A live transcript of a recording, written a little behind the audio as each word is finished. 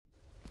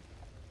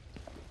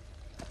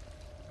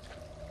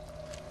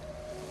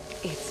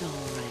It's all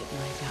right,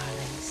 my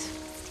darlings.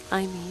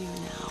 I'm here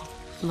now.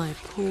 My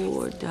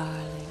poor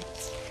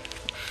darlings.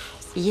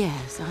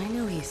 Yes, I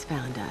know he's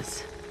found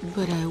us,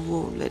 but I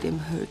won't let him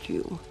hurt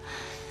you.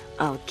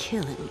 I'll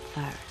kill him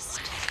first.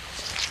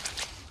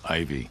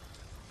 Ivy,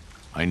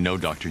 I know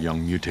Dr.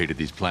 Young mutated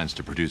these plants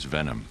to produce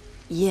venom.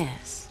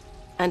 Yes,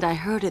 and I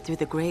heard it through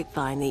the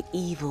grapevine the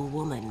evil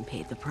woman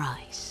paid the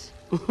price.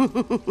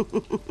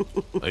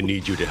 I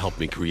need you to help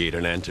me create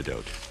an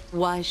antidote.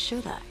 Why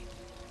should I?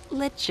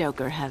 Let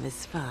Joker have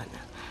his fun.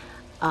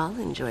 I'll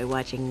enjoy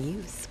watching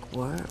you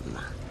squirm.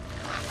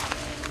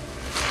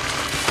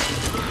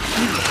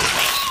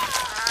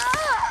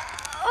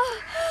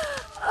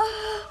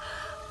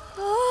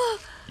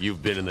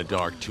 You've been in the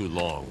dark too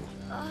long.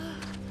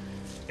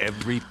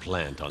 Every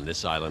plant on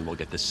this island will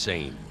get the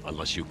same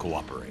unless you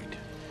cooperate.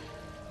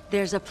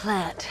 There's a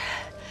plant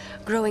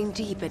growing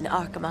deep in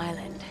Arkham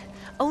Island.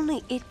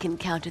 Only it can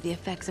counter the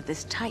effects of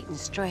this Titan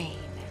strain.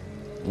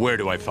 Where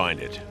do I find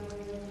it?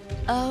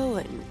 Oh,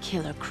 in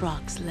Killer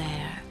Croc's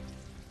lair.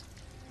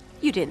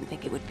 You didn't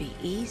think it would be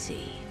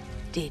easy,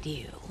 did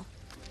you?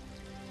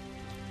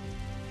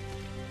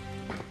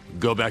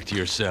 Go back to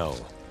your cell,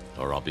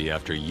 or I'll be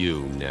after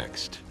you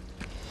next.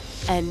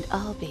 And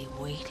I'll be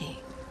waiting.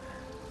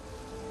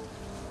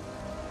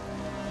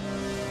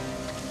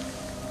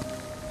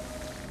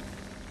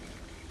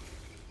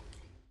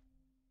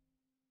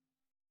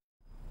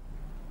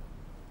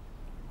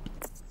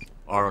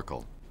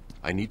 Oracle,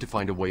 I need to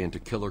find a way into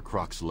Killer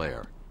Croc's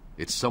lair.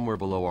 It's somewhere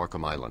below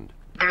Arkham Island.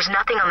 There's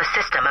nothing on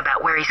the system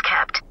about where he's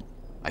kept.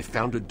 I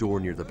found a door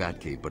near the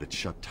Batcave, but it's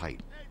shut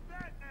tight.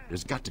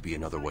 There's got to be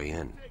another way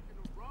in.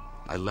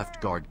 I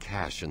left guard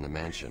Cash in the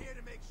mansion.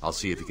 I'll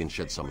see if he can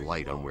shed some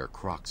light on where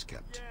Croc's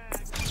kept.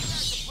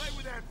 Play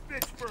with that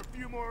bitch for a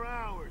few more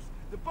hours.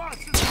 The boss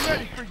isn't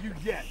ready for you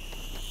yet.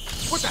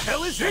 What the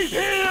hell is he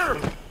here?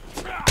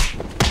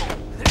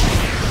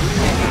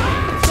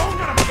 Someone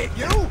gonna hit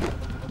you?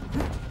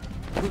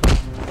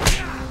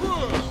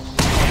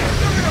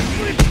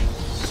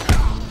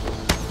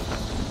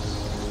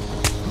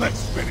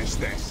 Let's finish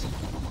this.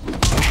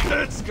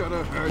 That's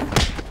gonna hurt.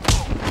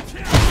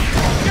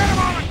 Get him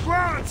on the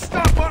ground and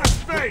stomp on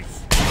his face!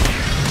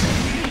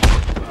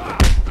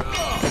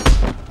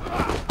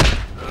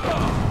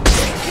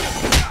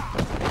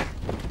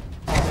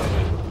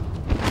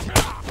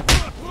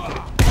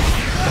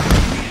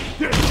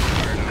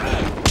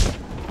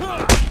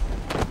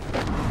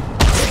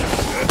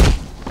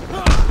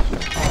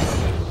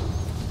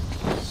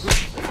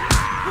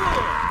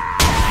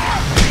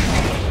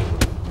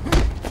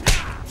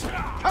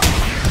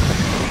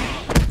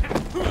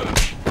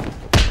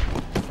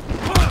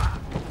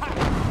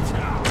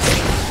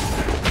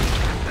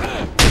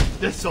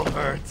 This'll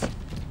hurt.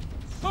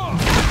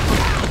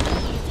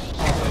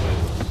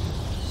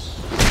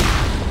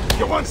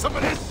 You want some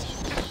of this?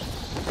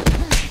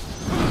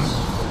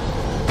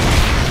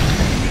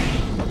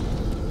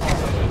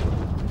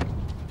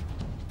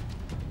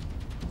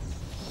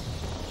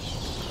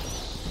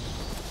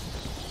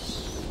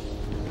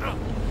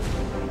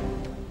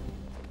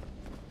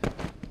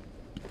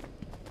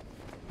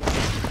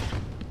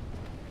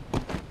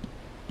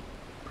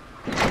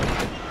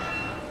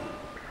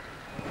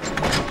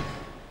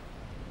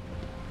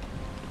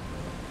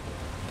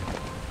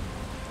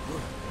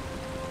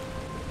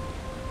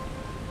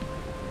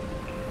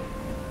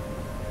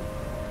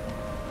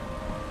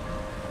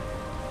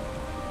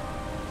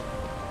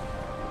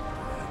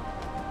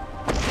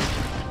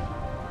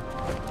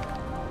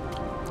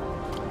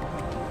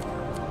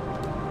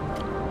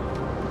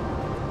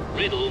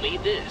 Riddle me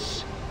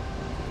this.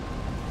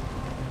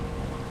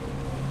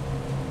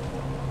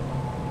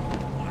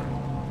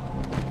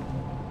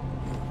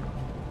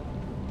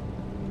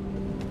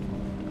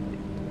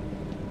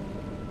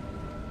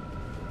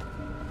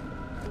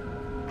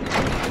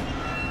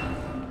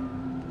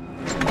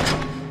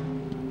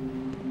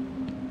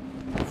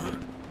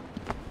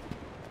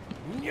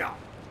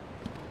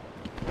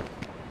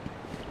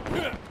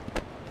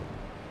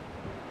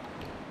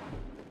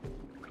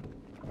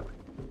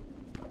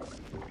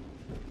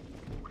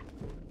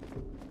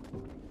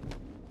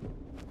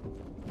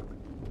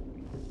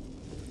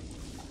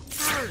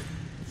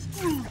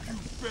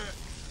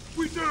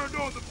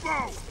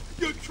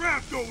 You're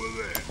trapped over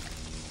there!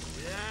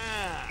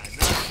 Yeah,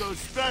 not so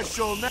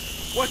special now.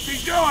 What's he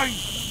doing?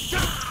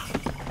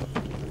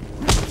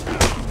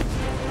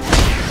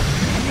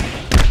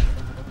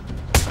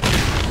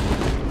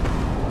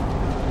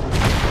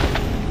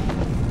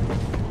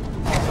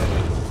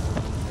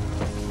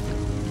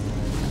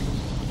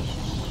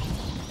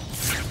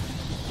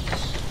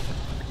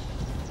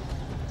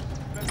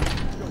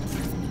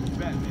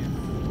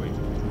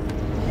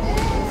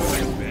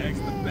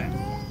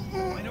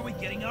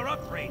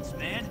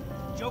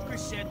 Joker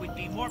said we'd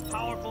be more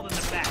powerful than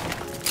the Bat.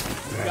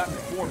 We got the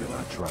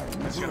formula.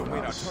 Let's gotta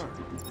wait our turn.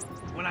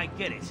 When I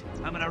get it,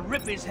 I'm gonna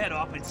rip his head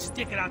off and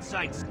stick it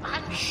outside.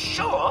 I'm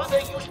sure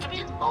there used to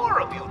be more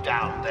of you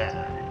down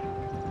there.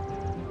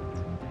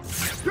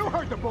 You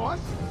heard the boss!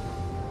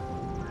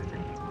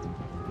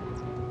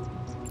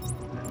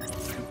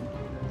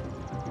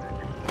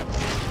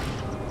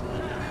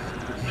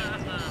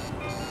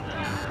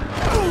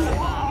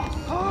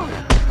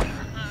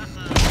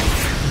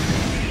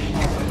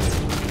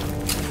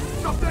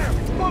 Up there!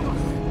 Above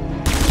us!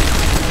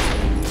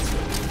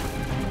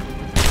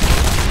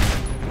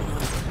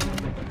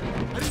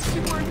 I didn't see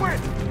where he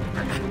went!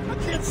 I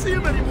can't see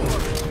him anymore!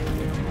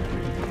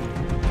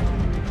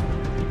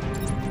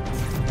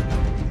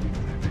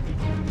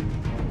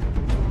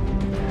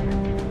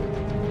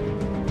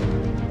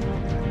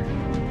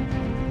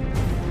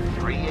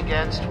 Three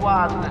against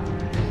one.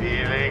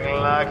 Feeling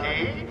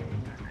lucky?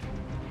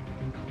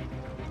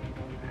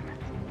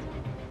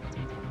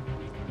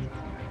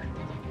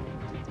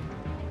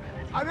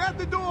 I'm at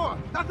the door!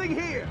 Nothing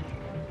here!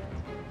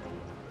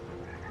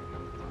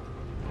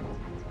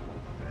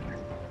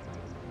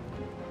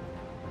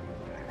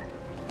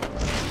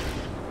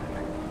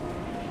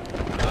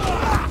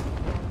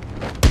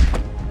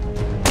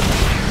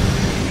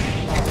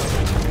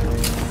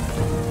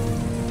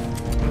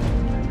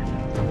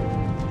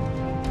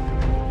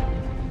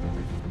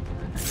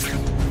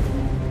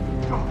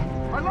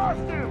 I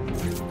lost him!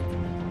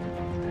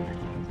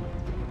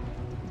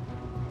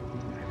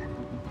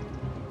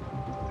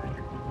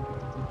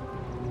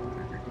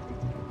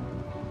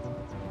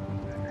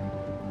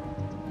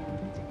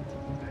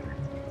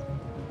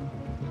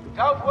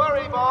 Don't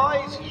worry,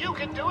 boys. You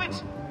can do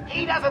it.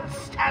 He doesn't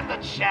stand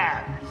a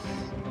chance.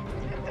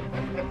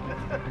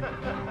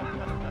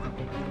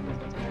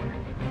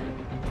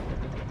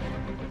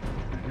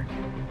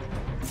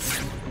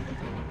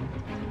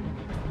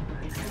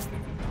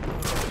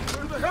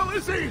 Where the hell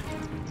is he?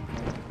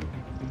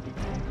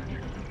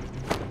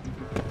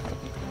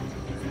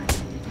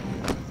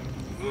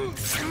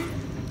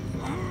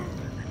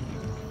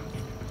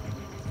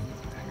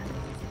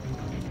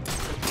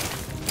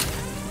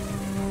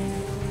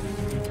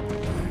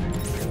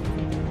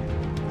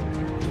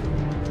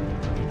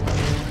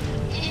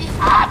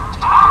 On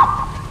top!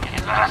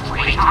 In the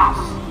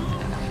treetops!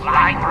 The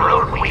flying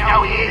brute we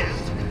know he is!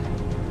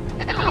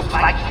 It looks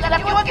like he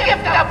left you a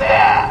gift up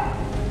there!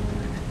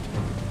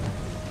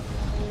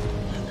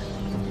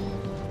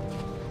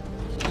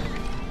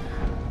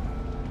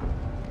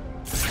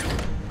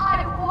 I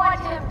want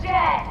him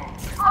dead!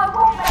 I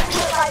won't let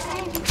you if I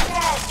think he's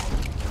dead!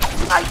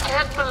 I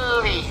can't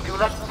believe you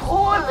let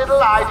poor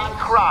little Ivy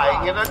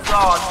crying in her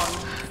garden.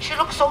 She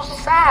looks so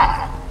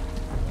sad.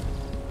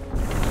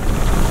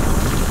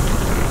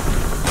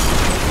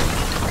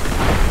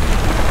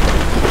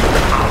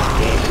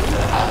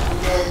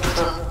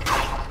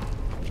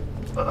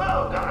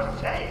 Oh, gotta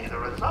say, the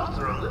results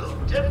are a little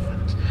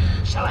different.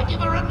 Shall I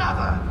give her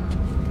another?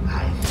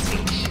 I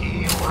think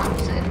she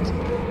wants it.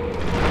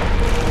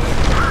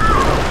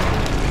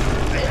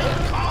 They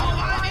don't call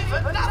Ivy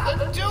for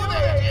nothing, do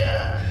they,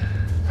 dear?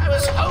 I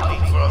was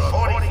hoping for a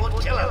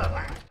 40-foot killer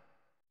plant.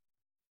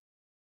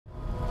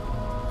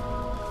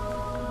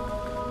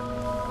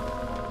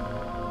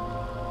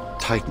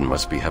 Titan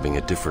must be having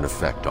a different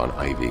effect on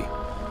Ivy.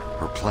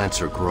 Her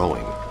plants are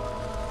growing.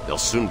 They'll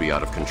soon be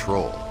out of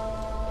control.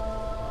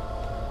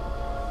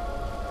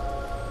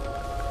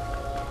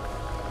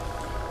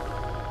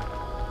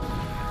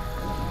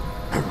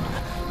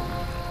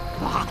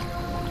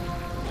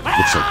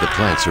 Looks like the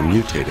plants are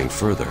mutating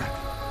further.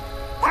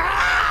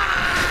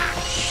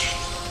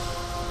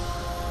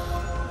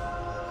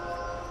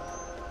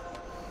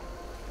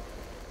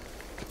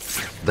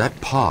 That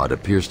pod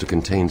appears to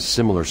contain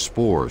similar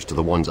spores to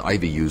the ones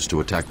Ivy used to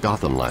attack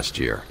Gotham last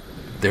year.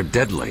 They're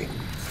deadly.